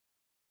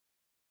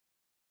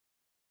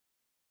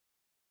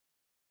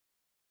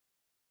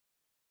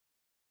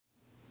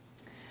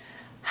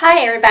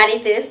Hi everybody,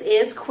 this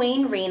is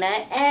Queen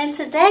Rena, and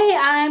today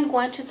I'm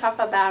going to talk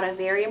about a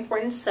very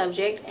important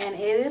subject, and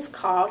it is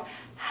called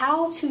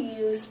how to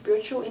use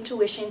spiritual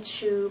intuition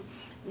to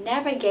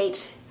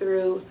navigate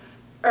through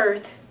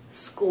Earth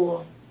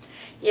School.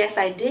 Yes,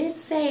 I did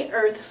say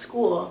Earth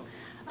School.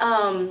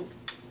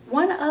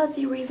 One of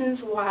the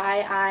reasons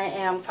why I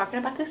am talking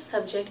about this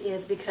subject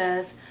is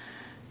because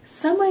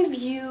some of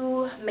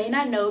you may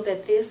not know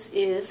that this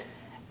is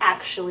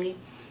actually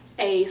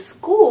a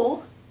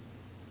school,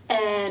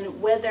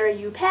 and whether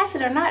you pass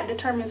it or not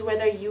determines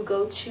whether you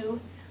go to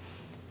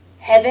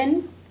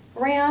heaven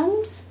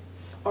realms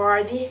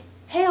or the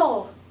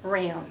hell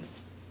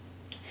realms.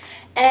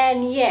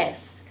 And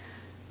yes,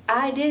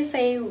 I did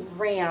say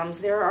realms.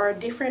 There are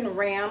different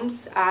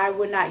realms. I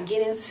would not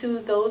get into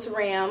those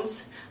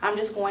realms. I'm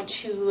just going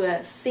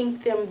to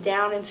sink them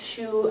down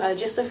into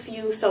just a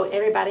few so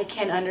everybody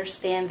can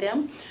understand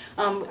them.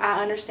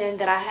 I understand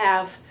that I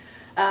have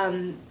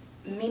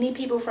many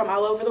people from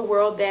all over the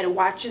world that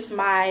watches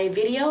my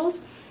videos,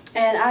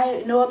 and I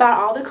know about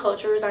all the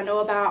cultures. I know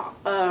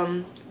about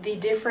the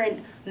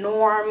different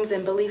norms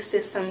and belief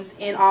systems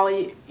in all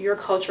your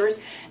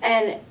cultures,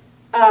 and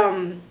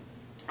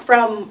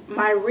from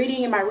my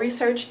reading and my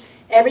research,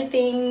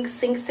 everything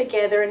syncs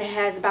together and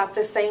has about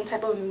the same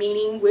type of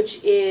meaning,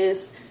 which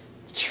is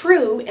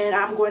true. And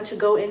I'm going to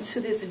go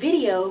into this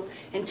video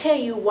and tell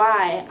you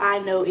why I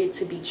know it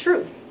to be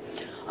true.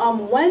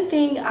 One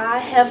thing I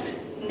have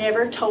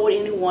never told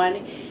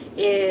anyone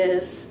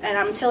is, and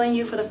I'm telling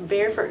you for the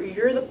very first,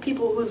 you're the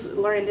people who's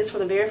learning this for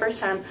the very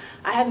first time,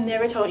 I have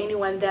never told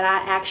anyone that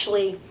I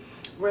actually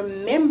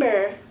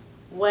remember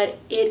what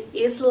it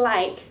is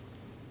like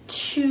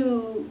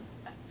to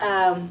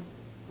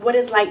what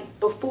it's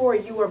like before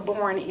you were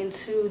born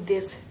into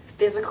this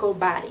physical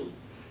body.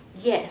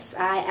 Yes,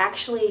 I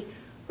actually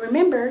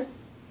remember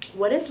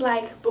what it's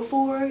like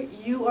before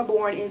you are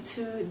born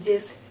into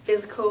this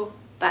physical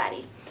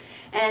body.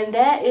 And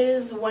that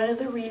is one of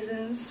the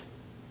reasons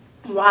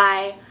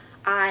why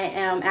I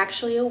am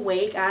actually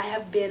awake. I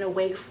have been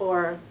awake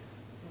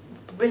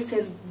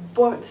since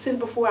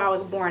before I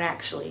was born,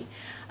 actually.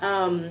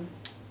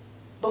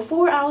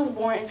 Before I was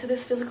born into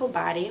this physical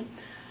body,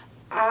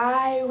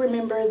 I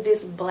remember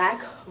this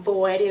black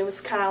void. It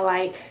was kind of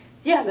like,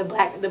 yeah, the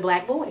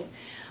black void,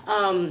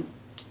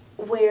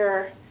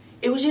 where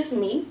it was just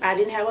me. I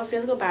didn't have a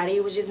physical body.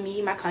 It was just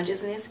me, my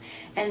consciousness.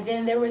 And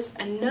then there was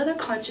another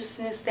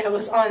consciousness that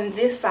was on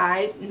this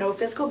side, no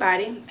physical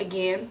body.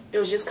 Again, it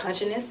was just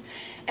consciousness.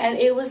 And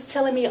it was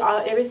telling me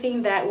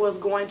everything that was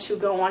going to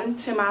go on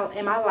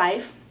in my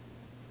life.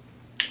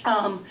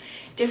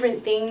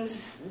 Different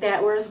things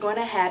that was going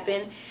to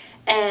happen.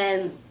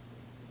 And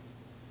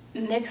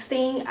next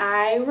thing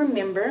I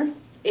remember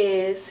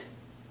is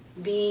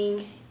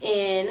being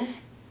in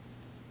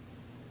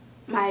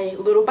my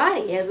little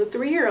body as a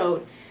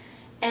 3-year-old,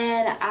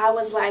 and I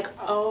was like,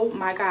 oh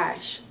my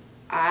gosh,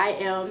 I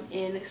am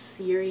in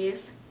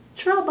serious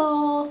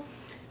trouble,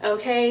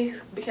 okay,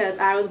 because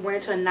I was born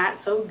into a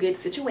not so good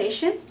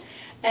situation.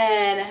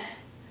 And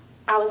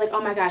I was like, oh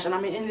my gosh, and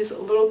I'm in this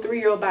little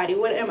 3-year-old body,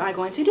 what am I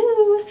going to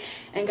do?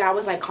 And God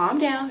was like, calm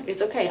down,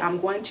 it's okay,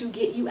 I'm going to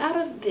get you out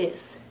of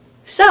this.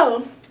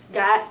 So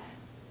God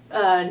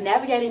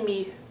navigated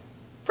me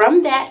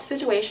from that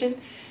situation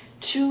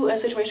to a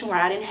situation where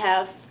I didn't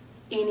have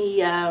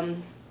any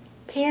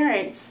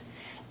parents,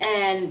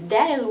 and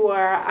that is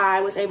where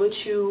I was able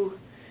to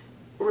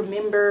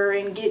remember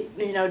and get,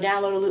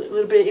 download a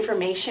little bit of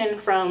information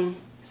from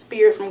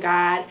Spirit, from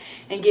God,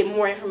 and get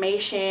more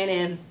information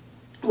and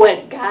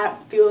what God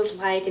feels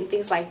like and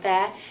things like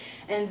that.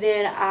 And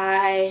then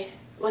I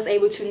was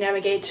able to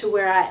navigate to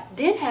where I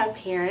did have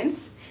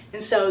parents.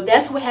 And so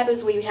that's what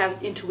happens when you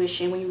have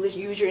intuition, when you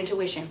use your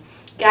intuition.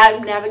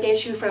 God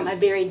navigates you from a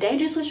very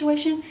dangerous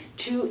situation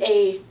to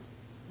a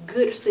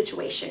good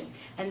situation.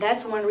 And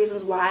that's one of the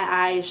reasons why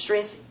I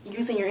stress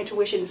using your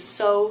intuition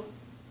so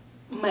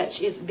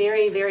much. It's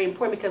very, very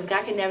important, because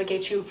God can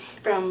navigate you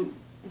from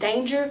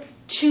danger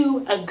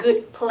to a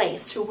good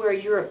place, to where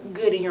you're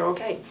good and you're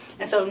okay.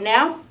 And so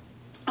now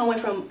I went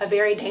from a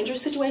very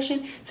dangerous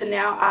situation to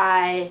now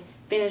I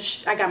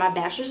got my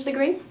bachelor's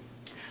degree.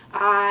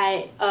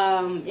 I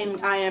am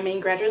in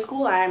graduate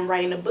school. I am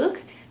writing a book,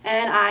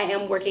 and I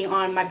am working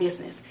on my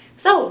business.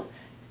 So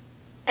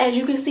as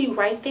you can see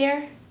right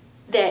there,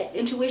 that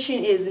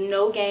intuition is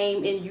no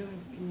game, and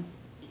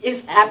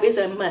it's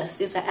a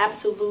must. It's an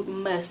absolute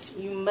must.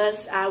 You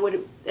must. I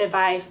would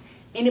advise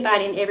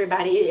anybody and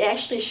everybody. It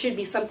actually should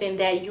be something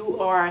that you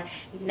are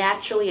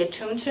naturally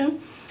attuned to.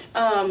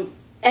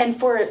 And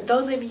for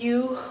those of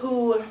you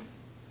who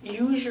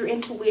use your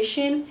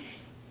intuition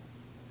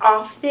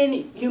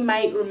often, you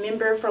might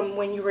remember from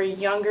when you were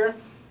younger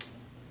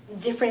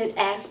different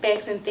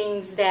aspects and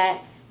things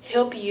that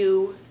help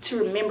you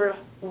to remember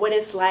what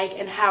it's like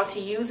and how to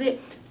use it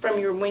from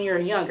when you're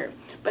younger.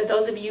 But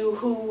those of you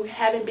who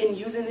haven't been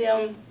using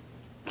them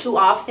too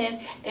often,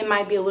 it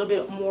might be a little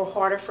bit more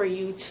harder for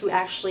you to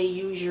actually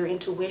use your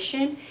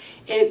intuition.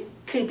 It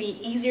could be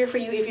easier for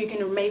you if you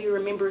can maybe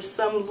remember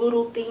some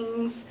little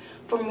things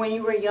from when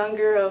you were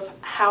younger of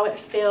how it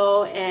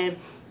felt and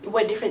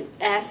what different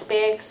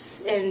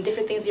aspects and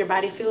different things your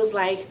body feels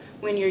like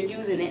when you're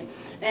using it.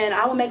 And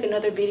I will make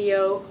another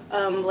video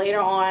later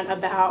on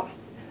about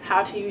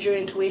how to use your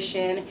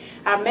intuition.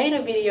 I made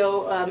a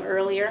video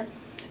earlier.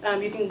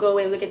 You can go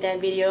and look at that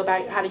video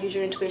about how to use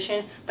your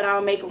intuition, but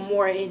I'll make a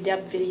more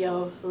in-depth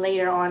video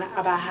later on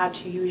about how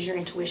to use your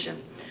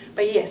intuition.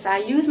 But yes, I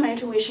used my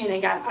intuition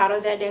and got out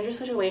of that dangerous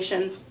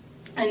situation,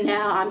 and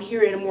now I'm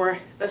here in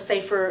a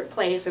safer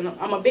place, and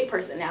I'm a big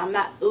person now. I'm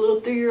not a little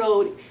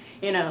 3-year-old,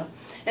 you know.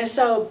 And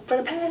so for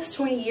the past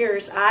 20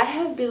 years, I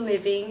have been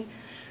living,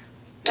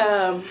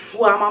 well,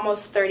 I'm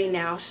almost 30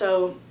 now,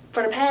 so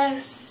for the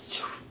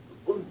past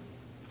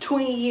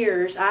 20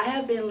 years, I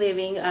have been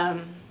living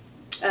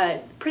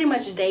pretty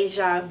much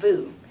deja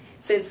vu.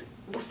 Since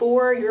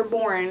before you're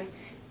born,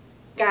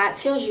 God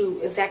tells you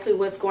exactly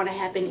what's going to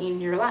happen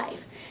in your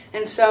life.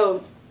 And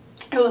so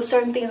there were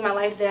certain things in my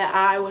life that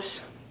I was,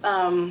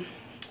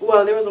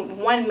 well, there was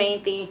one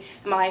main thing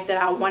in my life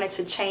that I wanted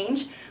to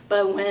change,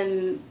 but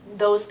when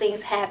those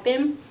things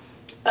happened,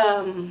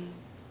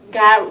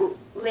 God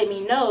let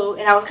me know,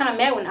 and I was kind of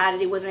mad when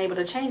I wasn't able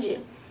to change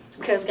it,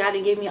 because God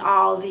didn't give me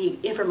all the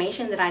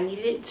information that I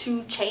needed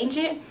to change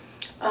it.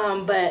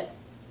 But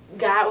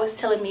God was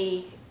telling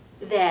me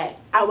that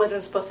I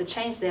wasn't supposed to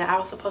change that. I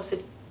was supposed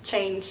to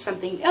change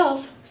something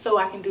else so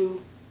I can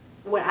do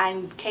what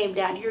I came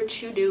down here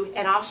to do,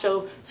 and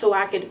also so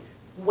I could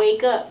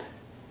wake up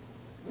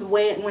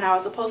when I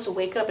was supposed to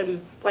wake up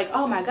and like,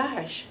 oh my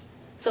gosh,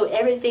 so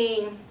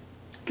everything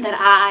that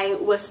I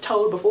was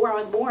told before I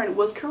was born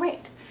was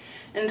correct.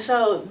 And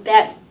so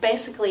that's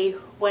basically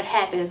what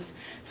happens.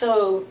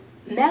 So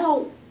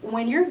now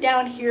when you're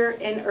down here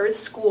in Earth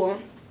School,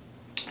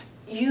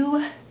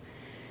 you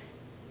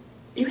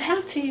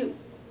have to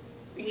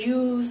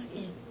use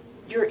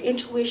your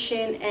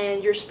intuition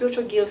and your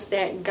spiritual gifts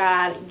that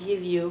God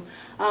give you.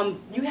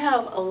 You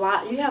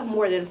have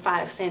more than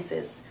 5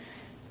 senses.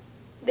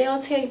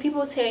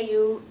 People tell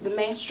you, the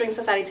mainstream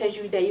society tells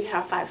you that you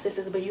have 5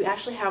 senses, but you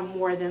actually have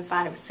more than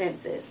 5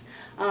 senses.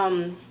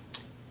 And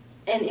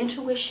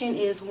intuition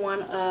is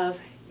one of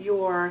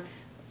your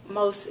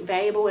most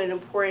valuable and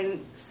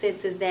important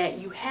senses that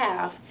you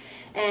have,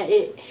 and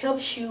it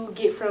helps you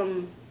get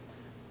from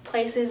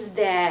places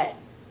that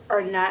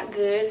are not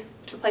good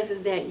to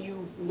places that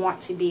you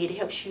want to be. It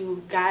helps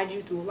you guide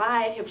you through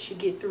life, helps you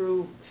get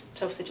through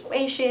tough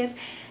situations,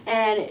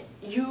 and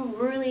you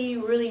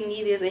really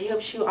need this. It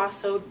helps you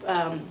also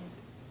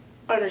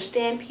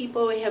understand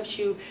people. It helps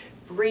you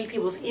read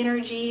people's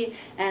energy,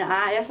 and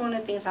that's one of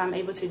the things I'm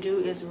able to do,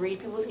 is read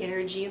people's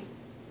energy.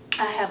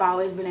 I have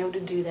always been able to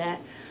do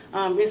that.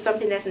 It's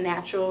something that's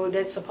natural,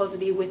 that's supposed to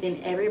be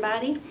within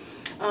everybody,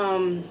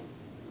 and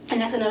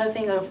that's another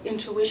thing of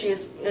intuition.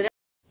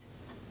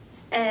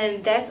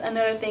 And that's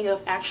another thing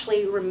of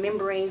actually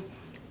remembering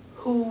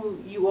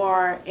who you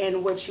are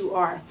and what you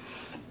are.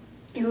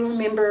 You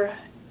remember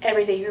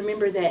everything. You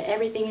remember that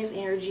everything is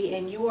energy,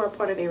 and you are a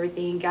part of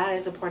everything. God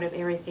is a part of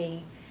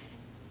everything,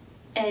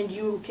 and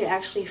you can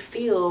actually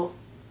feel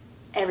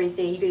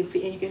everything.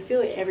 You can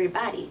feel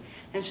everybody,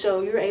 and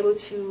so you're able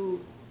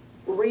to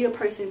read a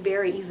person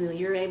very easily.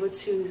 You're able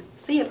to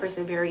see a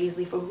person very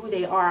easily for who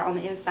they are on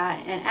the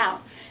inside and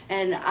out.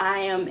 And I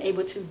am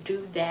able to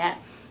do that.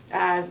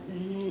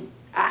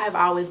 I have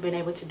always been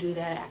able to do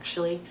that,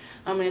 actually.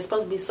 And it's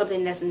supposed to be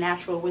something that's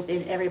natural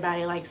within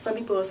everybody. Like, some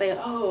people will say,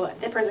 oh,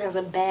 that person has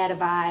a bad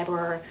vibe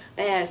or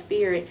bad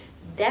spirit.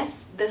 That's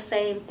the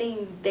same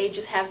thing. They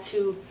just have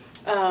to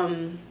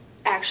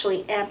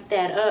actually amp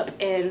that up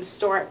and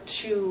start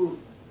to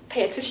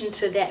pay attention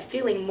to that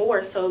feeling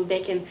more, so they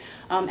can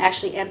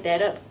actually amp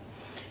that up.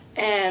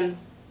 And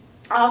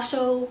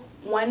also,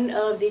 one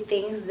of the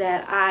things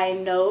that I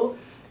know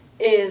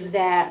is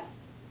that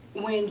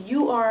when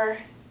you are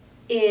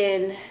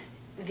in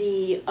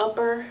the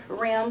upper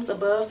realms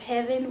above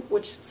heaven,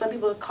 which some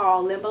people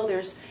call limbo,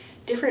 there's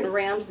different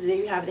realms. There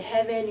you have the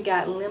heaven, you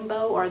got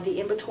limbo, or the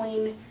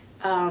in-between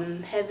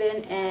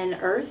heaven and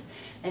earth,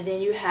 and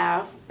then you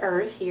have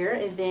earth here,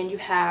 and then you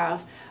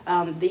have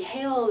the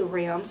hell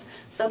realms.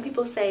 Some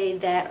people say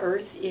that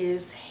earth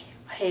is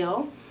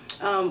hell.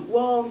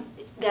 Well,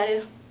 that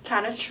is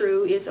kind of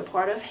true. It's a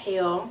part of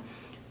hell,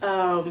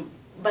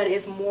 but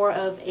it's more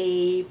of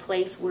a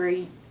place where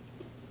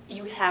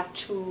you have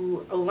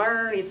to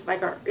learn. It's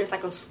like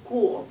a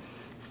school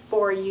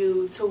for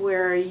you, to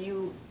where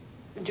you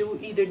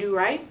either do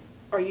right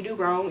or you do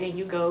wrong, and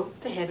you go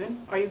to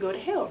heaven or you go to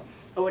hell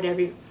or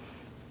whatever.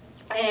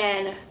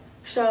 And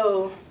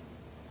so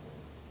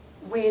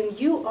when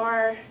you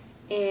are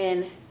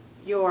in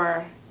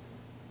your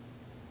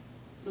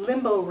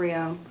limbo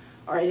realm,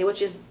 or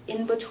which is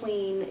in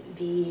between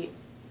the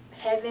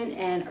heaven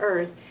and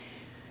earth,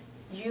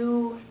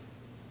 you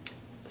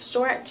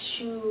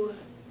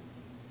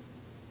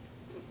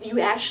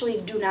actually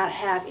do not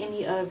have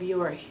any of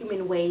your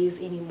human ways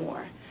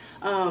anymore.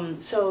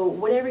 So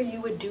whatever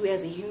you would do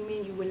as a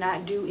human, you would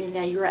not do in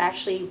that you're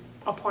actually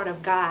a part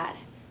of God.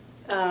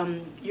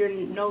 You're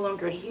no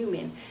longer a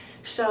human.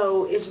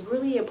 So it's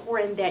really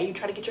important that you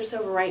try to get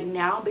yourself right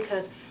now,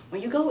 because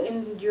when you go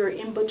in your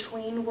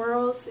in-between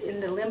worlds, in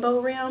the limbo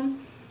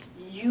realm,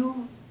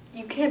 you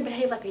can't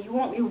behave like you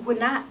would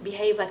not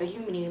behave like a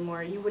human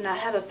anymore. You would not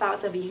have the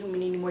thoughts of a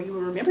human anymore. You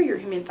will remember your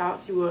human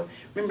thoughts, you will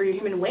remember your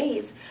human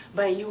ways,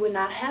 but you would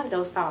not have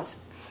those thoughts.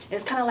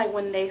 It's kind of like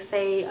when they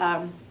say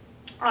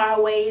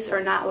our ways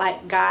are not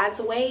like God's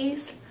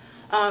ways.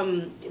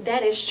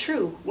 That is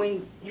true.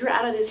 When you're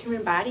out of this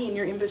human body and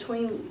you're in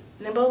between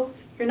limbo,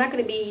 you're not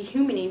going to be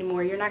human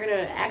anymore. You're not going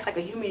to act like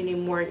a human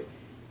anymore,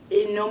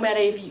 no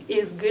matter if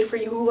it's good for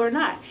you or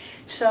not.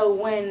 So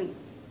when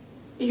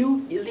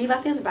you leave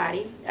out this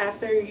body,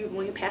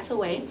 when you pass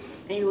away,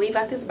 and you leave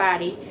out this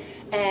body,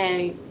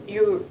 and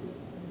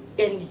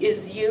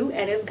it's you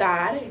and it's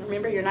God.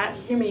 Remember, you're not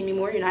human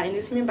anymore. You're not in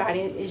this human body.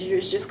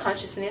 It's just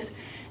consciousness,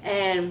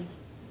 and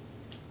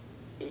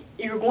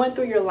you're going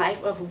through your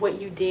life of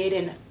what you did,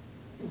 and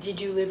did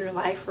you live your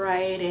life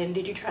right, and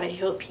did you try to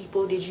help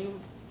people? Did you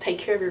take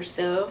care of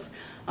yourself?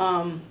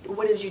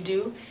 What did you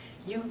do?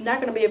 You're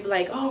not going to be able to be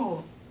like,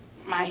 oh,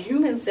 my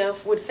human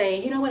self would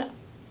say, you know what,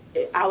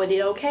 I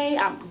did okay,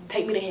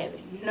 take me to heaven.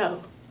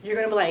 No, you're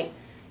going to be like,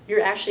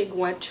 you're actually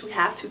going to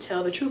have to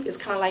tell the truth. It's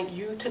kind of like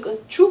you took a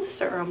truth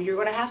serum. You're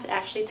going to have to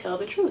actually tell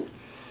the truth.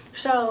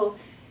 So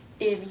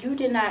if you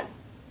did not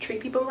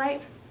treat people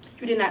right,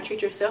 you did not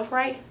treat yourself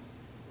right,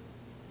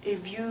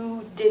 if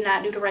you did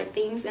not do the right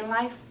things in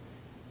life,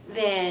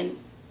 then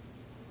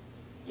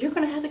you're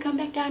going to have to come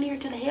back down here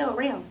to the hell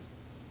realm.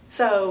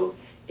 So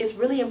it's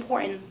really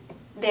important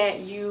that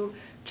you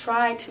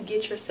try to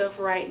get yourself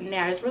right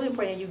now. It's really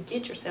important that you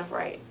get yourself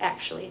right,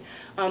 actually.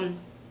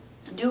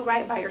 Do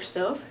right by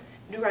yourself.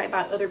 Do right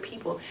by other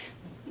people.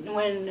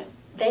 When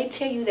they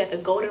tell you that the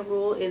golden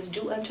rule is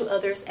do unto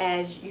others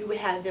as you would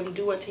have them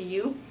do unto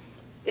you,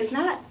 it's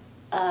not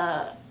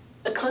a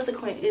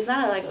consequence. It's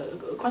not like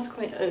a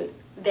consequence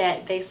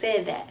that they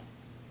said that.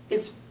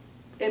 It's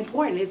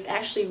important. It's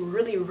actually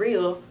really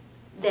real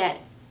that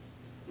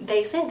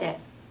they said that.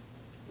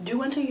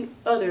 Do unto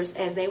others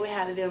as they would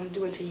have them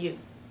do unto you.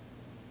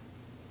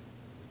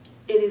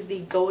 It is the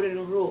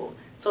golden rule.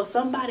 So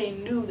somebody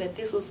knew that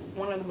this was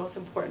one of the most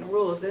important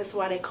rules. That's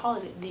why they call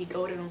it the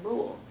golden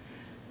rule.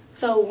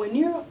 So when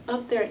you're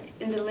up there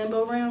in the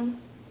limbo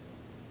realm,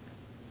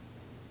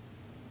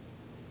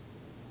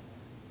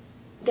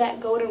 that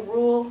golden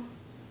rule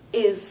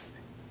is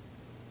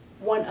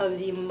one of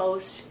the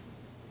most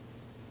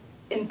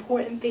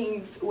important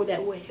things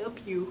that will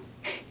help you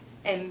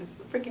and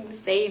freaking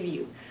save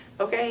you.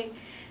 Okay?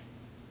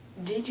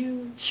 Did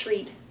you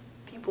treat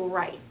people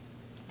right?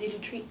 Did you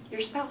treat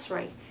your spouse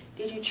right?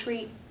 Did you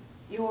treat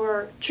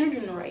your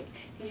children right?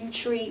 Did you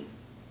treat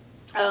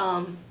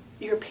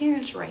your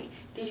parents right?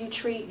 Did you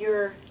treat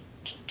your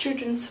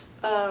children's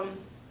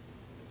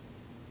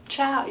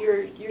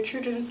your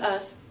children's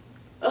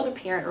other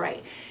parent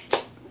right?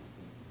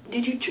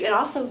 Did you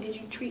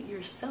treat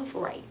yourself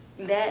right?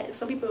 That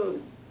some people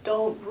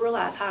don't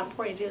realize how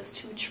important it is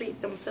to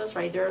treat themselves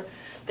right.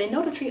 They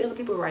know to treat other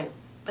people right,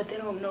 but they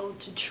don't know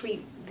to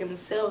treat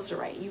themselves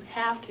right. You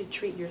have to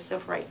treat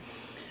yourself right.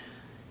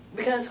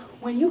 Because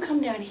when you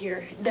come down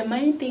here, the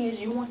main thing is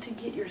you want to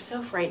get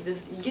yourself right.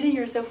 Getting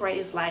yourself right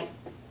is like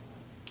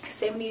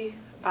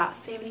about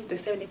 70 to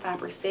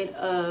 75%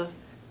 of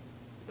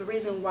the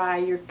reason why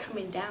you're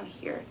coming down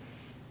here.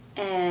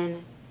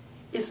 And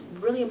it's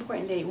really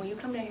important that when you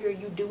come down here,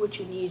 you do what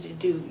you need to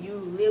do. You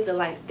live the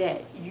life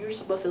that you're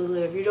supposed to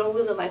live. You don't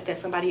live the life that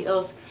somebody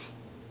else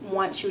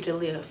wants you to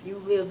live. You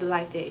live the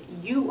life that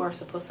you are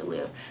supposed to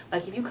live.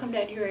 Like if you come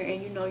down here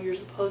and you know you're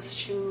supposed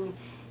to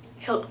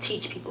help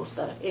teach people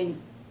stuff,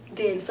 and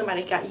then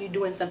somebody got you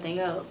doing something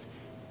else,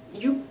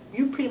 you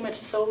pretty much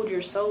sold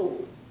your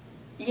soul.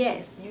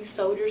 Yes, you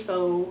sold your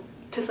soul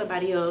to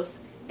somebody else,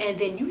 and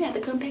then you have to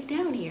come back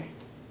down here.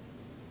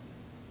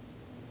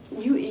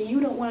 You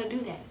don't want to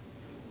do that.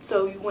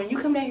 So when you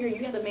come down here,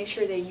 you have to make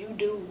sure that you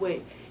do what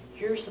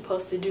you're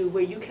supposed to do,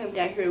 where you come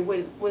down here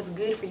what's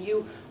good for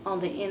you on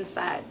the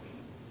inside.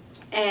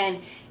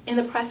 And in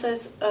the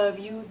process of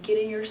you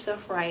getting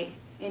yourself right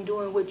and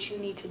doing what you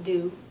need to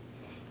do,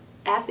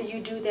 after you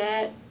do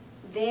that,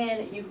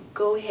 then you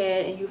go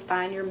ahead and you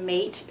find your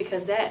mate,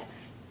 because that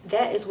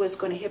is what's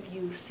going to help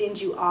you send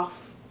you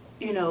off,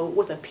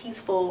 with a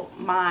peaceful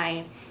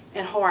mind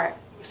and heart,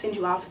 send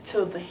you off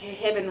to the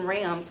heaven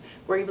realms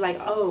where you're like,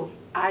 oh,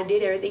 I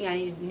did everything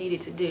I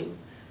needed to do.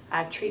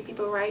 I treat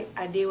people right.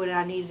 I did what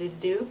I needed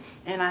to do,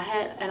 and I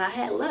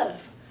had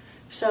love.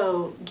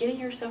 So getting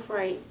yourself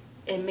right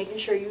and making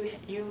sure you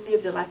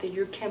live the life that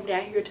you're coming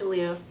down here to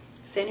live,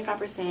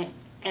 75%,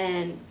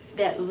 and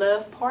that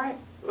love part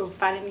of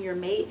finding your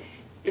mate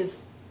is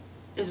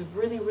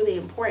really, really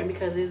important,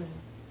 because it's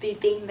the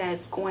thing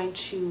that's going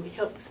to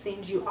help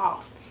send you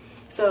off.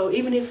 So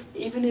even if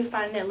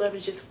finding that love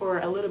is just for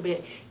a little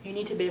bit, you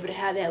need to be able to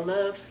have that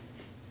love,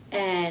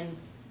 and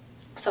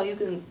so you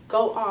can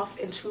go off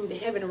into the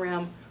heaven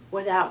realm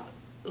without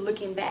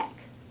looking back.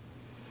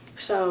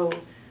 So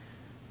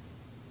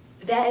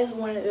that is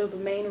one of the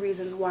main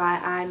reasons why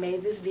I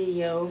made this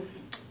video,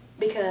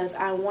 because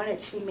I wanted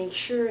to make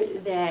sure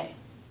that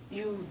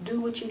you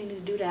do what you need to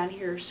do down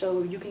here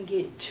so you can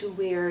get to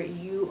where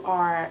you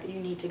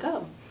need to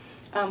go.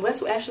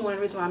 That's actually one of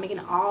the reasons why I'm making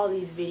all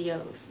these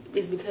videos,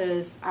 is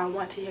because I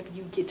want to help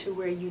you get to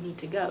where you need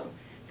to go.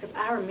 Because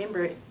I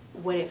remember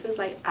what it feels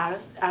like out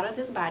of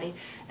this body,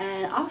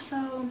 and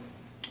also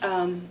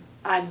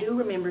I do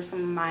remember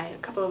a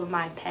couple of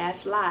my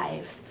past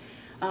lives.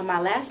 My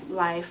last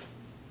life,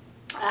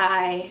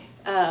 I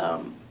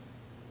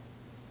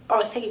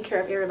was taking care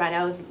of everybody.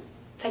 I was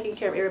taking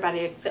care of everybody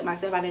except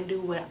myself. I didn't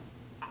do what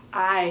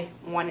I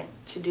wanted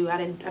to do. I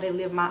didn't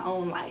live my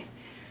own life.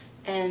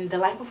 And the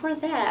life before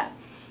that,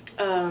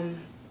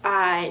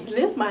 I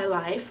lived my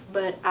life,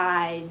 but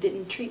I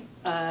didn't treat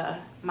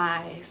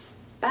my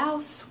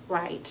spouse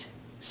right.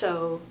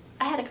 So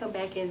I had to come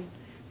back and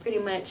pretty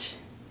much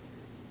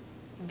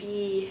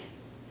be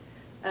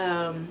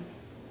the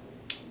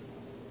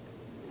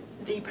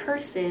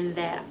person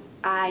that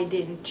I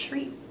didn't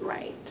treat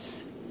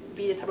right.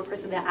 Be the type of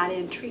person that I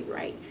didn't treat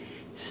right.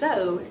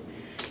 So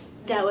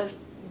that was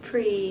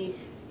pretty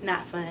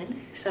not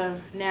fun.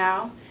 So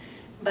now,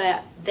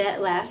 but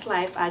that last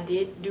life I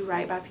did do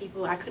right by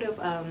people. I could have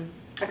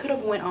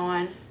went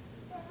on.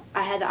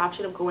 I had the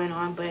option of going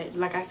on, but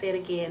like I said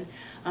again,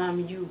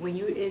 when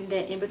you in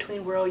that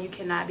in-between world, you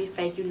cannot be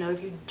fake. You know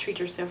if you treat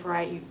yourself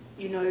right.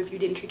 You know if you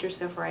didn't treat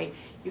yourself right,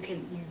 you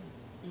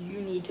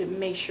need to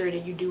make sure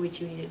that you do what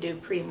you need to do,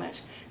 pretty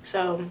much.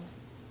 So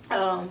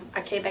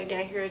I came back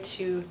down here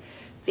to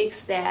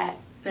fix that,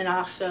 and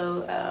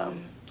also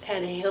had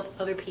to help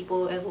other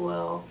people as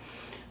well,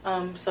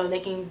 so they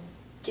can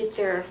get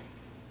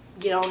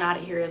on out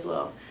of here as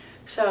well.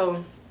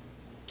 So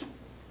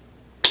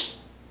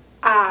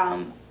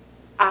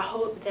I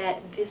hope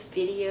that this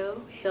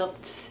video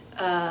helps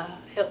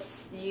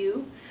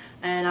you,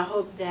 and I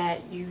hope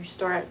that you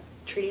start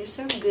treating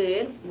yourself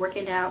good,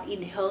 working out,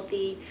 eating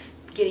healthy,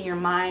 getting your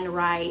mind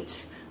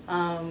right.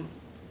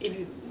 If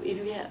you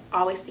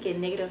always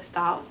thinking negative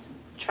thoughts,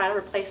 try to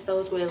replace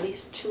those with at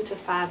least 2 to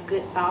 5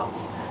 good thoughts.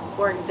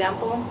 For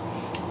example,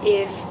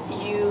 if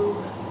you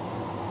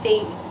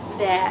think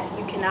that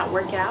you cannot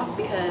work out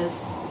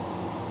because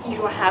you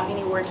don't have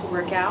anywhere to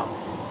work out,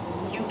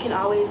 you can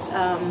always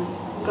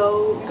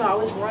you can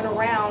always run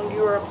around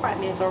your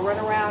apartments, or run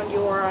around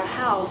your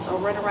house, or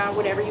run around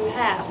whatever you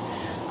have,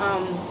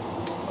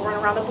 run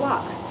around the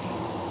block.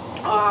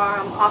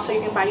 Also,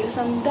 you can buy you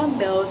some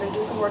dumbbells and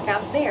do some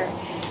workouts there.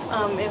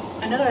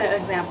 Another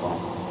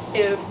example,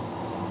 if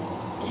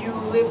you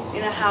live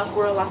in a house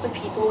where lots of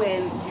people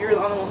and you're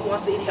the only one who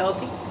wants to eat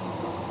healthy,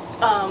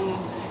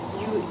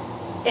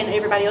 and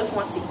everybody else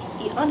wants to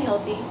eat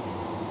unhealthy,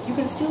 you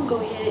can still go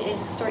ahead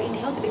and start eating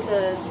healthy,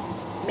 because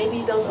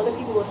maybe those other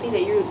people will see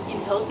that you're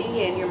eating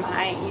healthy and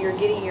you're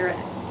getting your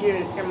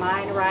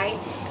mind right,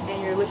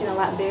 and you're looking a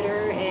lot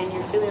better, and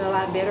you're feeling a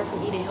lot better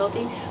from eating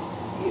healthy.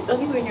 Other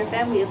people in your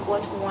family is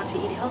going to want to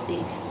eat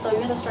healthy. So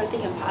you have to start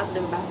thinking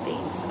positive about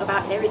things,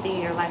 about everything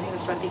in your life. You have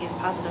to start thinking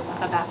positive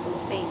about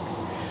those things.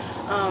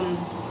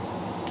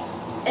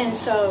 And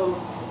so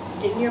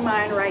getting your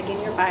mind right,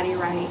 getting your body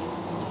right,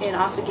 and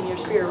also getting your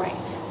spirit right.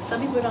 Some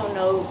people don't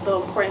know the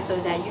importance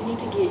of that. You need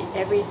to get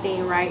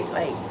everything right.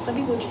 Like, some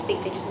people just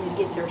think they just need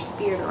to get their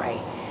spirit right,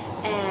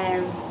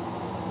 and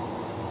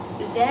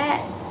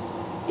that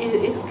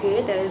is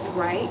good, that is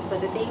right. But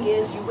the thing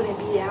is, you wouldn't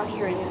be down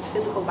here in this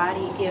physical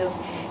body if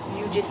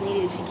you just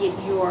needed to get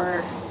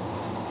your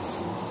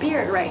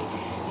spirit right.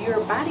 Your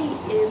body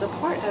is a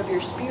part of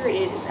your spirit.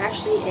 It is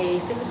actually a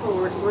physical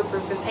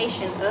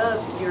representation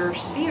of your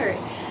spirit.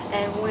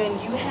 And when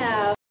you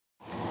have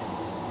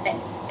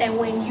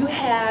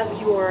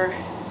your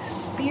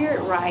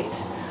spirit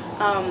right,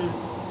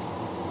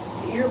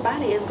 your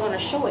body is going to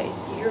show it.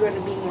 You're going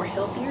to be more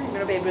healthier. You're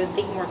going to be able to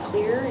think more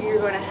clear. You're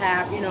going to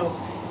have,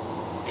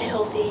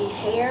 healthy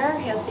hair,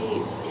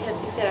 healthy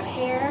set of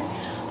hair,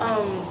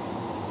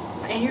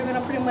 and you're going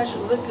to pretty much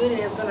look good,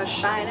 and it's going to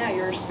shine out.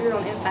 Your spirit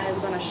on the inside is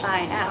going to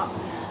shine out.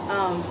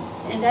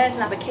 And that is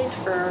not the case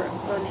for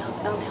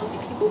unhealthy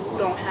people who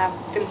don't have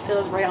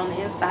themselves right on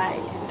the inside.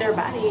 Their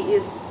body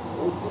is,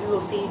 you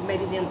will see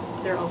maybe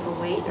they're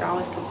overweight, they're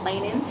always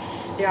complaining,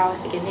 they're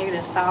always thinking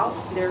negative thoughts,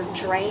 they're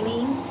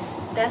draining.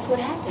 That's what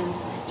happens.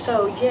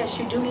 So yes,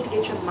 you do need to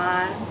get your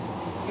mind,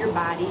 your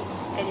body,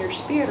 and your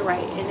spirit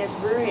right, and that's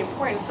very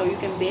important, so you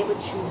can be able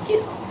to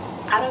get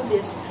out of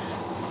this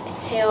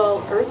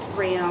hell earth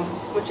realm,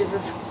 which is a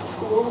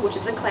school, which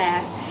is a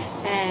class,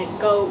 and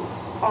go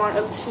on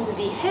up to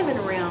the heaven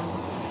realm.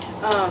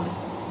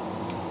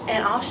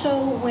 And also,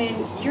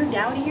 when you're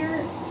down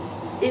here,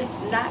 it's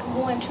not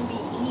going to be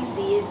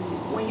easy. Is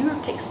when you're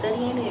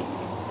studying it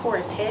for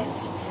a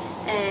test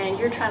and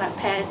you're trying to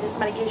pass, and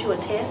somebody gives you a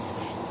test,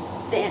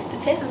 the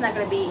test is not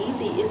going to be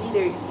easy. It's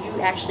either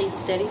you actually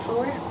study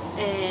for it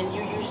and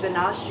you use the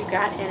knowledge you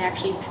got and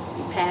actually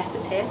pass the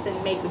test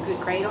and make a good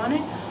grade on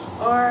it,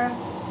 or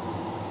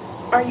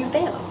you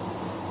fail.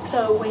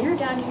 So when you're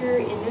down here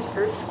in this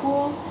earth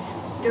school,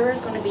 There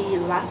is going to be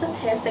lots of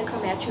tests that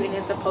come at you, and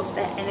it's supposed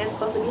to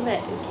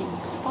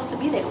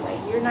be that way.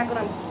 You're not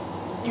gonna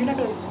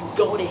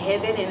go to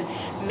heaven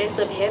and mess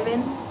up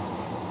heaven.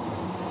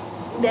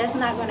 That's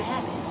not going to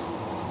happen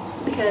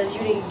because you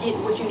didn't get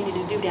what you needed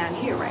to do down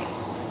here right.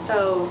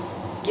 So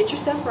get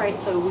yourself right,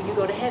 so when you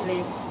go to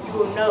heaven, you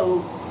will know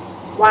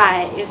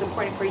why it's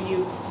important for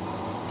you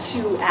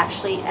to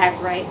actually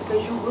act right,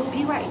 because you will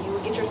be right. You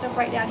will get yourself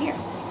right down here.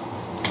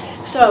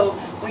 So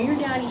when you're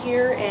down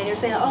here and you're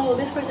saying, oh,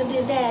 this person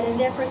did that and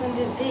that person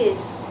did this,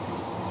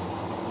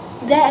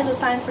 that is a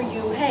sign for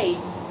you, hey,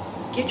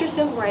 get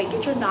yourself right,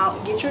 get your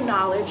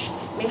knowledge,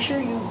 make sure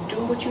you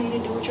do what you need to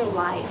do with your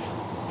life,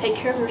 take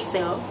care of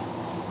yourself,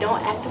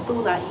 don't act a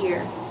fool out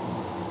here.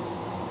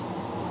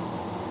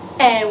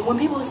 And when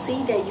people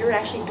see that you're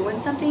actually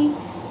doing something,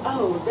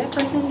 oh, that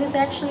person is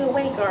actually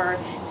awake, or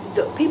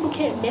people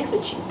can't mess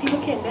with you.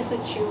 People can't mess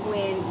with you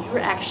when you're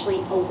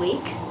actually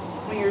awake,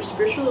 when you're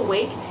spiritually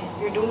awake,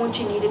 you're doing what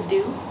you need to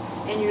do,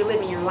 and you're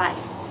living your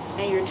life,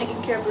 and you're taking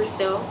care of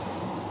yourself,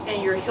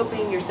 and you're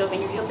helping yourself,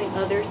 and you're helping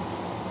others.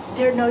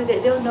 They'll know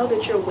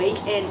that you're awake.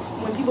 And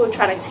when people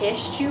try to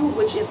test you,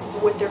 which is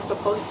what they're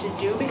supposed to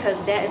do, because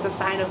that is a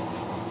sign of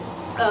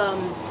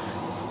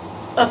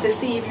to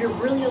see if you're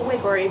really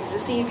awake, or if to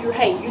see if you're,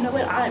 hey, you know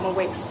what, I'm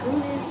awake. Screw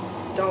this.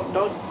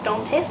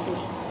 Don't test me,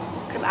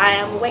 because I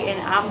am awake,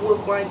 and I'm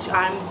going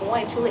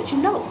to let you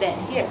know that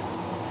here,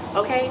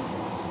 okay,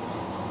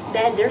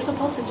 that they're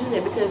supposed to do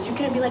that, because you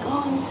can't be like,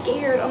 oh, I'm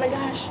scared. Oh my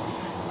gosh.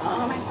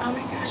 Oh my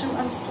gosh.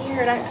 I'm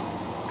scared.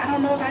 I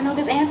don't know if I know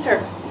this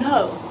answer.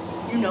 No.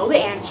 You know the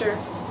answer,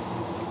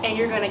 and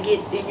you're gonna be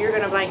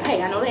like,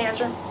 hey, I know the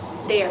answer.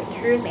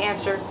 Here's the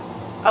answer.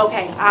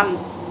 Okay,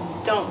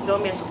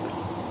 don't mess with me.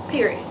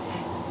 Period.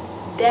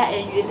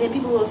 And then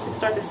people will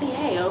start to see,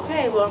 hey,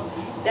 okay, well,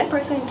 that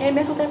person can't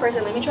mess with that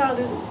person. Let me try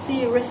to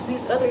see the rest of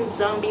these other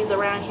zombies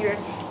around here.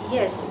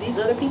 Yes, these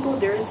other people,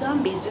 they're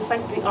zombies, just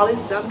like all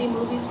these zombie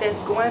movies that's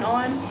going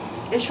on.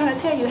 It's trying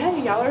to tell you,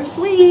 hey, y'all are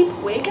asleep.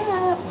 Wake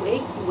up,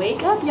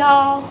 wake up,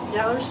 y'all.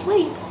 Y'all are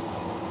asleep.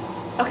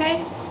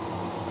 Okay.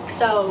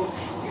 So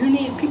you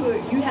need people.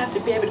 You have to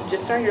be able to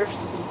discern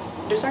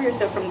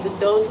yourself from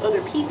those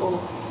other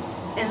people,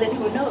 and let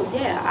people know,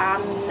 yeah,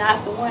 I'm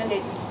not the one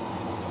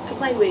to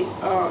play with,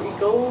 or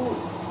go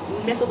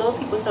mess with those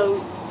people.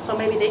 So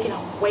maybe they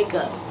can wake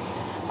up.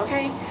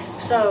 Okay.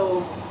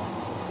 So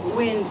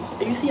when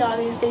you see all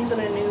these things on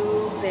the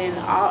news and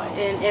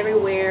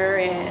everywhere,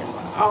 and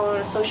all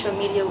on social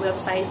media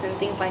websites and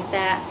things like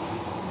that,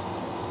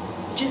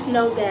 just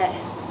know that,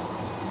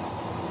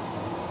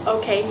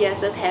 okay,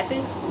 yes, that's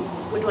happened.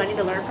 What do I need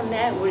to learn from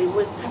that?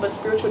 What type of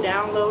spiritual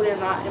download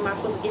am I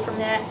supposed to get from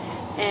that?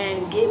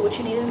 And get what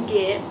you need to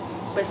get,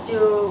 but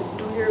still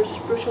do your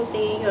spiritual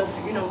thing of,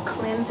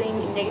 cleansing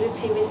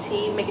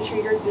negativity, making sure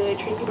you're good,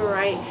 treating people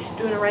right,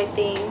 doing the right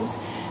things,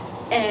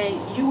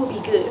 and you will be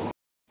good.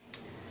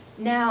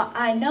 Now,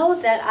 I know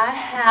that I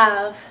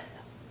have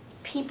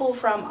people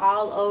from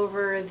all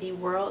over the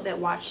world that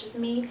watches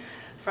me,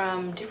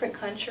 from different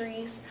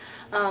countries,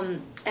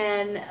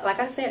 and like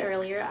I said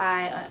earlier,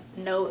 I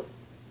know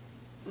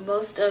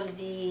most of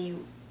the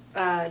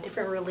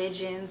different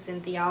religions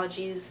and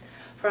theologies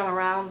from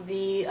around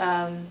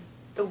the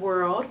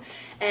world,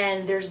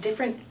 and there's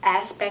different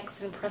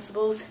aspects and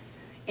principles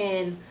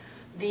in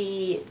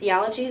the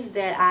theologies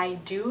that I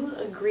do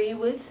agree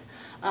with,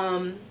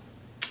 and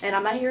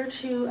I'm not here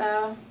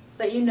to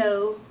let you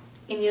know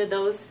any of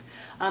those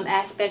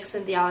aspects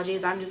and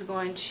theologies. I'm just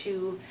going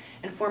to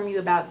inform you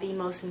about the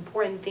most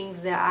important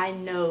things that I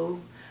know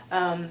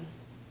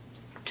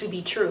to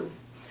be true.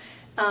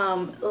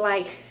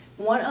 Like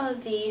one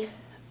of the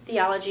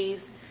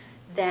theologies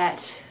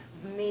that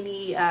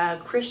many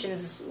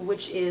Christians,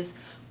 which is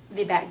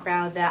the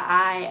background that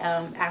I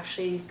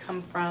actually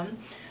come from,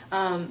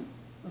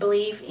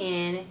 believe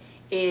in,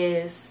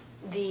 is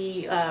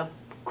the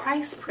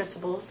Christ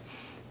principles.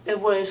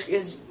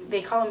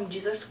 They call him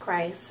Jesus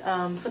Christ.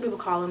 Some people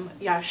call him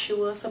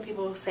Yeshua. Some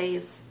people say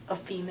it's a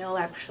female,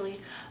 actually.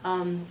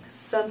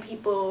 Some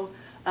people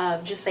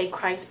just say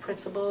Christ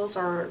principles,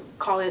 or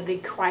call it the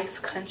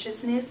Christ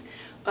consciousness.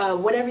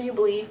 Whatever you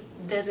believe,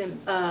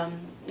 doesn't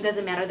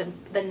matter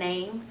the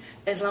name,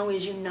 as long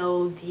as you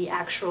know the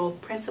actual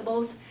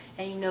principles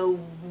and you know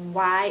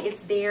why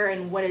it's there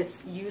and what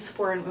it's used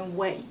for and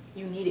what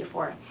you need it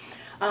for.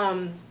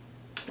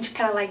 Just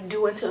kind of like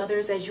do unto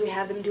others as you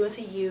have them do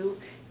unto you.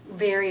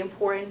 Very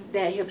important.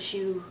 That helps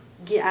you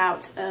get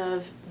out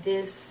of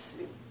this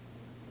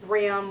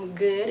realm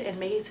good and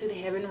make it to the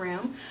heaven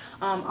realm.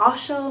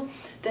 Also,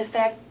 the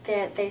fact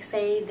that they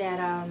say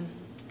that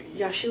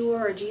Yeshua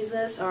or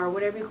Jesus or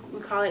whatever we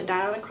call it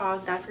died on the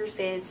cross, died for your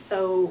sins.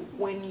 So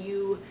when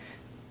you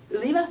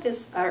leave out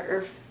this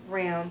earth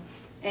realm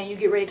and you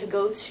get ready to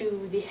go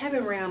to the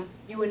heaven realm,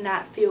 you would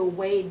not feel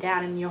weighed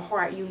down in your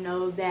heart. You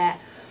know that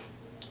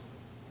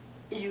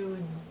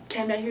you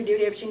came down here,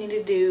 did everything you need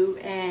to do,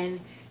 and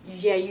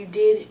yeah, you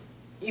did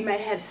you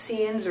might have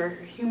sins or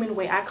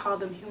I call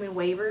them human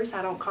waivers.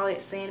 I don't call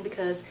it sin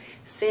because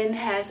sin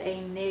has a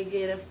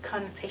negative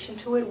connotation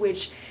to it,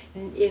 which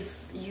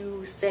if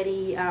you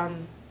study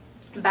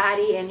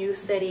body and you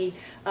study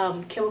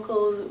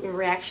chemicals,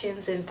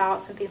 reactions, and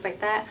thoughts and things like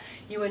that,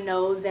 you would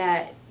know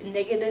that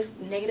negative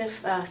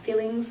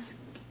feelings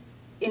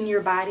in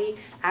your body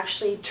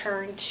actually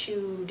turn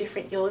to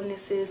different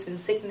illnesses and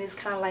sickness,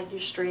 kind of like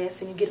your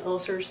stress and you get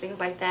ulcers, things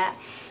like that.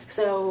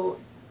 So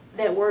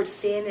that word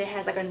sin, it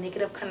has like a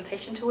negative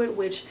connotation to it,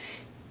 which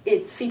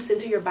it seeps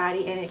into your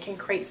body and it can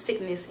create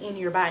sickness in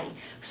your body.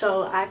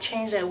 So I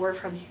changed that word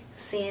from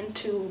sin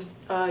to,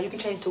 you can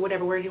change to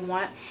whatever word you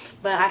want,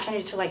 but I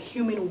changed it to like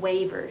human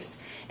waivers.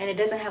 And it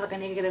doesn't have like a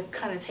negative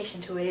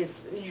connotation to it.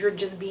 You're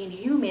just being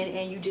human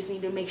and you just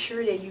need to make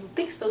sure that you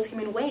fix those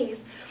human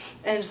ways.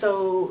 And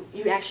so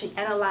you actually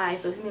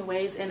analyze those human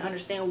ways and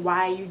understand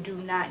why you do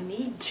not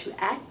need to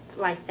act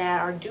like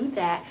that or do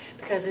that,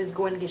 because it's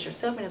going against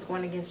yourself and it's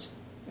going against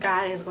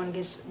God and it's going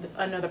against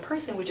another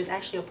person, which is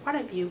actually a part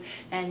of you,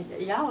 and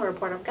y'all are a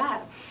part of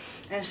God.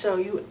 And so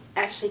you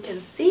actually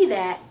can see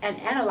that and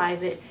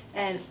analyze it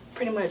and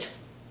pretty much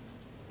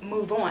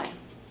move on.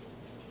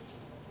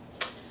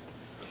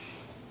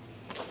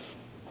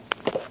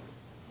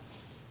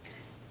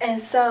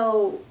 And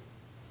so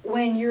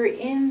when you're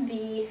in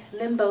the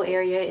limbo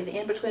area, in the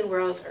in-between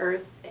worlds,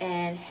 earth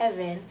and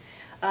heaven,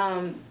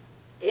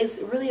 it's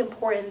really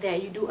important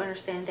that you do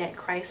understand that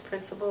Christ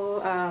principle,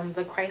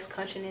 the Christ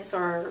consciousness,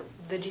 or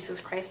the Jesus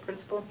Christ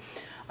principle,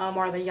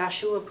 or the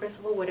Yahshua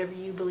principle, whatever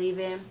you believe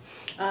in,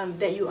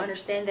 that you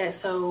understand that.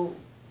 So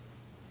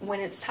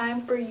when it's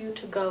time for you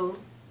to go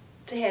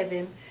to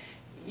heaven,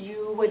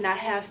 you would not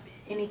have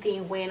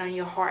anything weighing on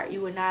your heart.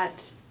 You would not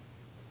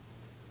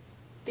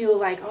feel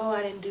like, oh,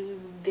 I didn't do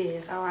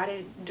this, or I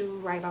didn't do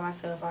right by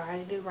myself, or I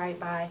didn't do right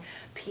by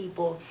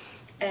people.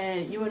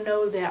 And you would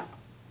know that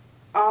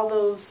all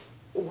those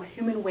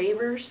human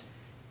waivers,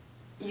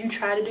 you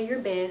try to do your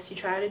best, you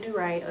try to do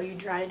right, or you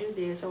try to do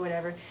this or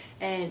whatever,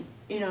 and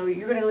you know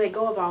you're going to let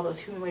go of all those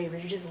human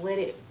waivers. You just let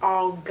it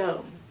all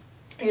go.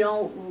 You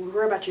don't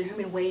worry about your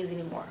human ways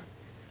anymore,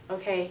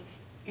 okay?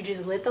 You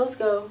just let those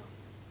go,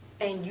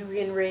 and you're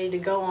getting ready to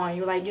go on.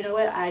 You're like, you know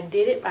what, I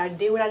did it, I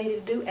did what I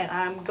needed to do, and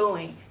I'm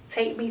going.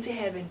 Take me to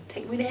heaven,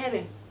 take me to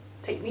heaven,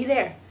 take me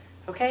there,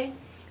 okay?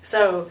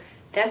 So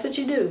that's what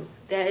you do.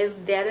 That is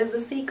the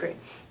secret.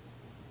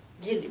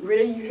 Get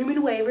rid of your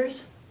human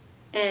waivers,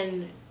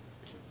 and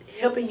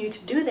helping you to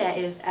do that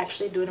is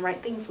actually doing the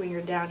right things when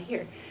you're down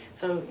here.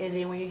 So, and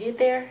then when you get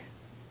there,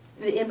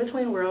 the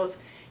in-between worlds,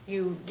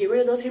 you get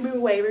rid of those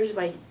human waivers,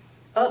 like,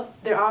 oh,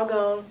 they're all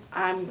gone.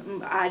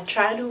 I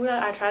try to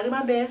do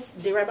my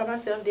best, did right by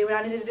myself, did what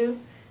I needed to do,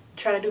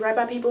 try to do right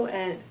by people,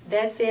 and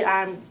that's it.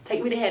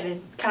 Take me to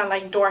heaven. It's kind of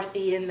like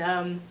Dorothy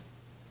in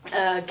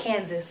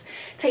Kansas.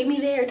 Take me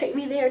there, take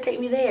me there, take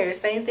me there.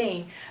 Same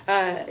thing.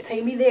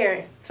 Take me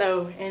there.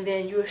 So, and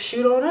then you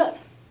shoot on up.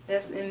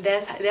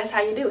 That's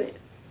how you do it.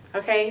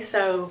 Okay,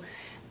 so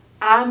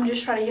I'm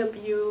just trying to help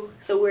you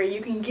so where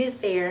you can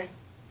get there,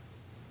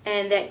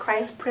 and that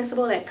Christ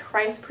principle, that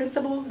Christ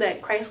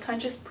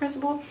conscious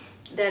principle,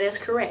 that is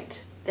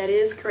correct. That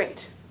is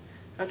correct.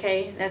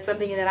 Okay, that's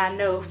something that I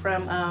know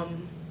from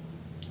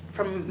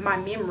my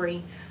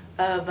memory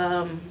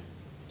of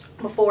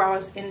before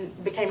I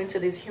became into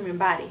this human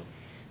body.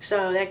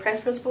 So that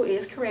Christ principle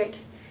is correct.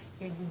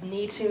 You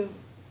need to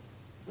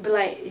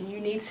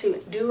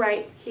do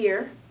right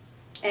here,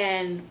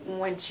 and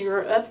once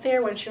you're up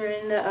there, once you're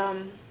in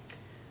the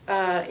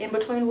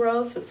in-between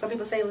worlds, some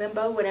people say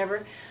limbo,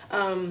 whatever,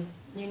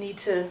 you need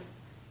to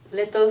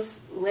let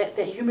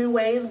that human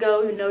ways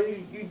go. You know,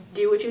 you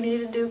did what you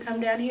needed to do,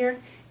 come down here,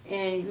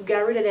 and you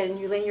got rid of that, and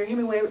you let your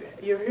human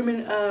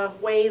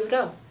ways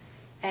go,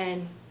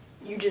 and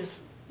you just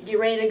get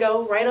ready to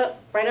go right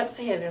up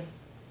to heaven.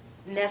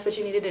 And that's what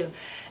you need to do.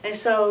 And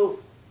so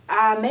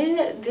I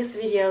made this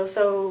video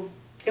so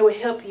it would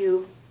help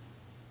you,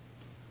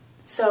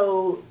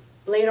 so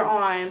later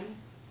on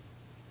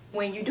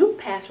when you do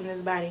pass from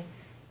this body,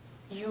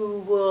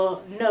 you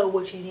will know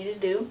what you need to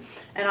do.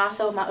 And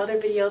also my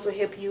other videos will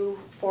help you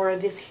for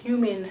this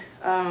human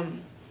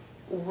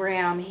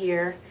realm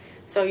here,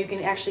 so you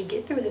can actually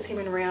get through this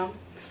human realm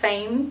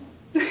sane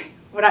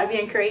without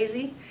being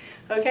crazy.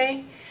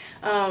 Okay,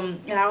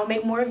 and I will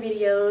make more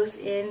videos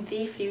in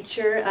the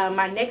future.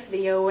 My next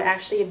video will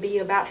actually be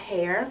about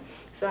hair,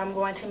 so I'm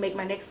going to make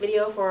my next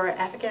video for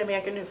African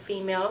American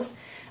females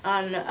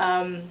on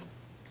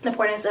the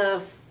importance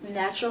of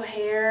natural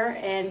hair,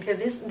 and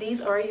because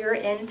these are your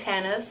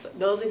antennas.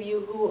 Those of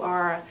you who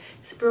are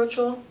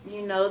spiritual,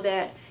 you know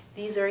that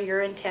these are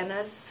your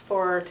antennas to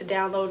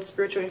download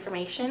spiritual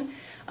information.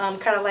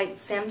 Kind of like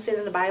Samson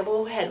in the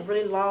Bible had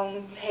really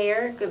long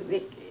hair because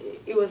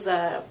it was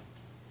a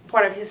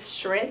part of his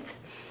strength,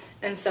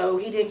 and so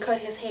he didn't cut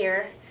his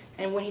hair.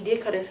 And when he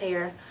did cut his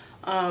hair,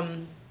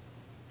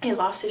 he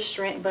lost his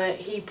strength, but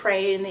he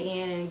prayed in the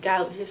end and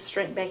got his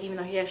strength back, even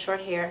though he had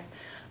short hair.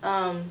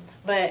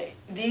 But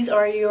these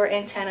are your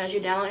antennas. You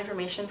download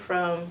information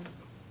from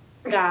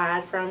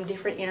God, from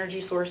different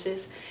energy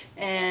sources.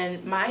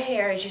 And my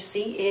hair, as you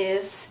see,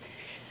 is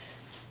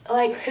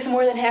like, it's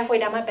more than halfway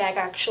down my back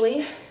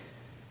actually,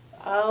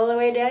 all the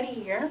way down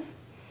here.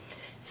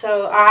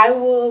 So I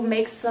will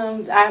make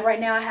some, right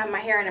now I have my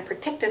hair in a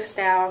protective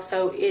style,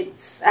 so I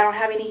don't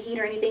have any heat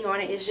or anything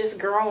on it. It's just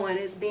growing.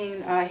 It's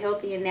being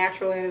healthy and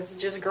natural, and it's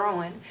just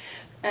growing.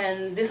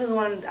 And this is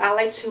one, I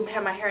like to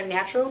have my hair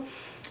natural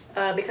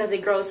because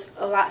it grows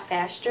a lot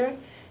faster.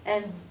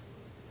 And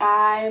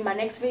my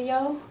next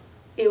video,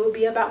 it will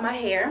be about my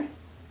hair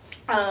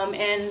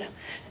and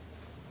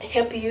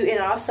help you, and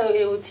also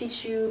it will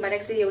teach you, my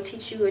next video will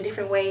teach you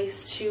different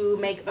ways to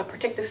make a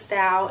protective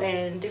style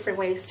and different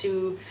ways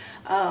to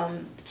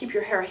keep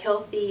your hair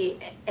healthy.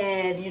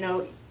 And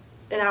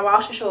and I will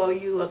also show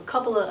you a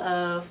couple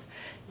of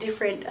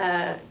different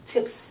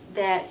tips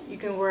that you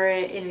can wear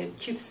it in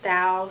cute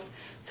styles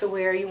to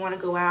where you want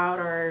to go out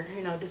or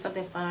do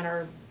something fun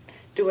or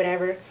do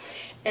whatever.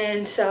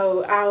 And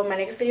so my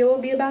next video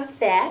will be about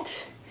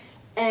that.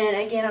 And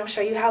again, I'll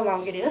show you how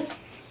long it is.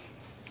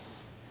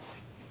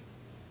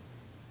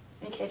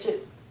 And catch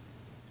it.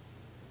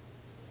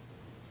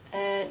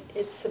 And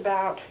it's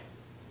about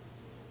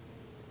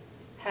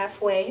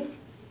halfway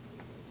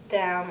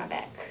down my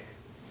back.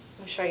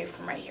 Let me show you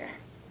from right here.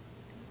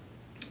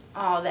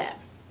 All that.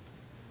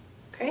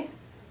 Okay?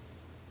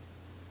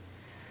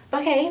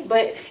 Okay,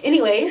 but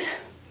anyways,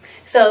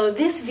 so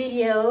this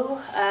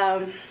video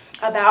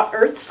about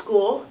Earth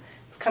School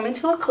is coming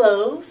to a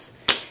close.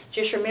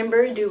 Just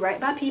remember, do right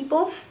by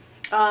people.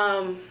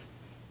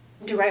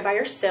 Do right by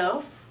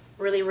yourself.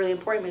 Really, really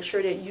important. Make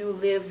sure that you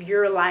live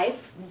your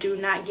life. Do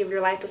not give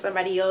your life to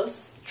somebody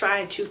else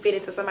trying to fit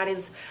into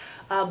somebody's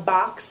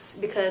box,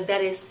 because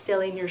that is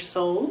selling your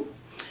soul.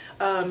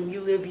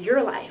 You live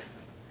your life.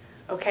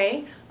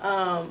 Okay?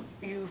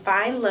 You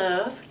find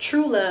love,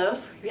 true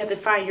love. You have to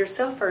find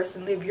yourself first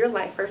and live your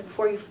life first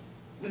before you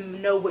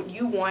know what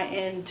you want,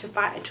 and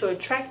to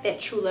attract that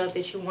true love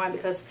that you want.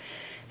 Because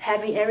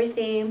having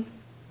everything,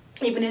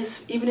 even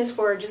if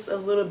for just a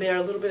little bit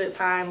of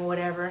time or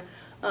whatever,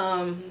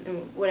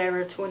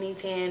 20,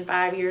 10,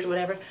 5 years,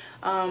 whatever,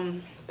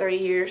 30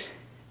 years,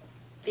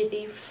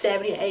 50,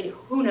 70, 80,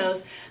 who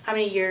knows how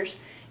many years.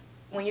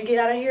 When you get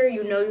out of here,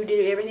 you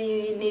did everything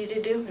you needed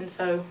to do, and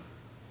so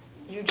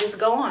you just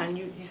go on.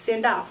 You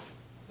send off.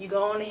 You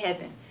go on to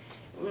heaven.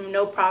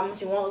 No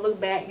problems. You won't look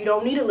back. You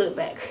don't need to look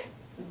back.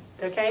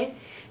 Okay?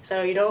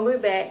 So you don't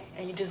look back,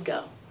 and you just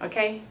go.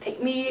 Okay?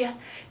 Take me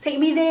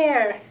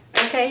there.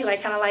 Okay?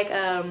 Kind of like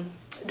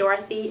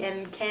Dorothy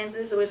in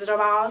Kansas, the Wizard of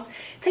Oz.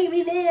 Take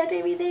me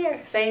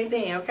there. Same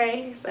thing.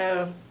 Okay?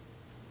 So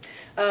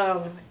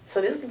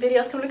this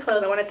video is coming to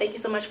close. I want to thank you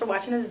so much for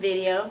watching this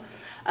video.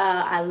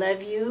 I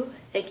love you.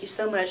 Thank you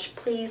so much.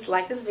 Please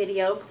like this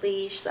video.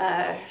 Please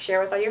share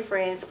with all your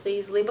friends.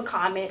 Please leave a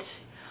comment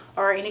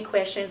or any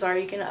questions, or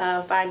you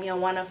can find me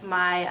on one of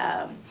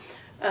my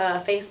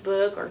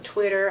Facebook or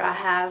Twitter. I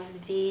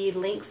have the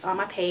links on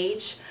my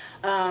page.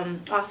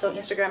 Also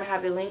Instagram, I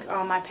have the links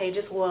on my page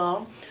as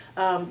well.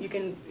 You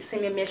can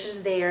send me a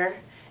message there,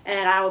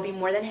 and I will be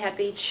more than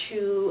happy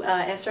to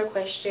answer a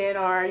question,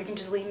 or you can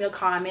just leave me a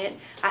comment.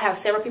 I have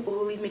several people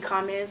who leave me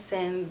comments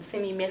and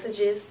send me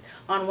messages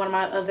on one of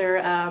my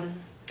other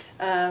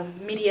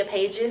media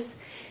pages,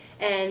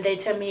 and they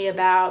tell me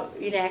about,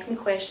 ask me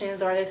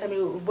questions, or they tell me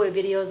what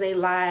videos they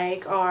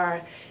like,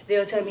 or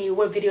they'll tell me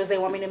what videos they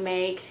want me to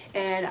make.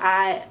 And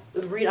I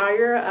read all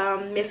your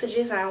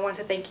messages, and I want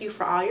to thank you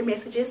for all your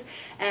messages,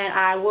 and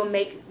I will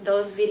make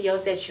those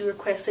videos that you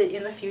requested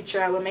in the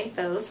future. I will make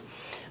those.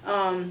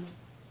 And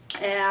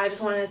I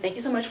just want to thank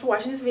you so much for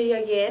watching this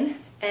video again,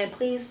 and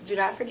please do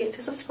not forget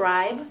to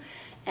subscribe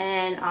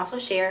and also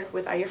share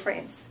with all your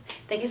friends.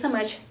 Thank you so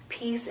much.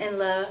 Peace and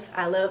love.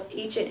 I love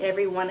each and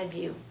every one of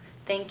you.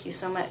 Thank you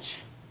so much.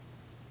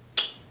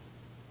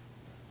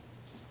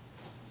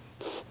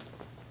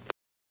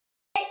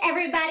 Hey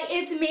everybody,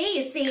 it's me.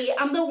 You see,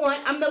 I'm the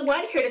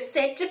one here to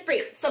set you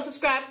free. So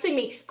subscribe to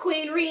me.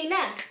 Queen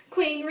Rena,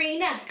 Queen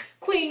Rena,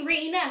 Queen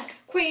Rena,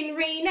 Queen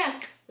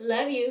Rena.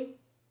 Love you.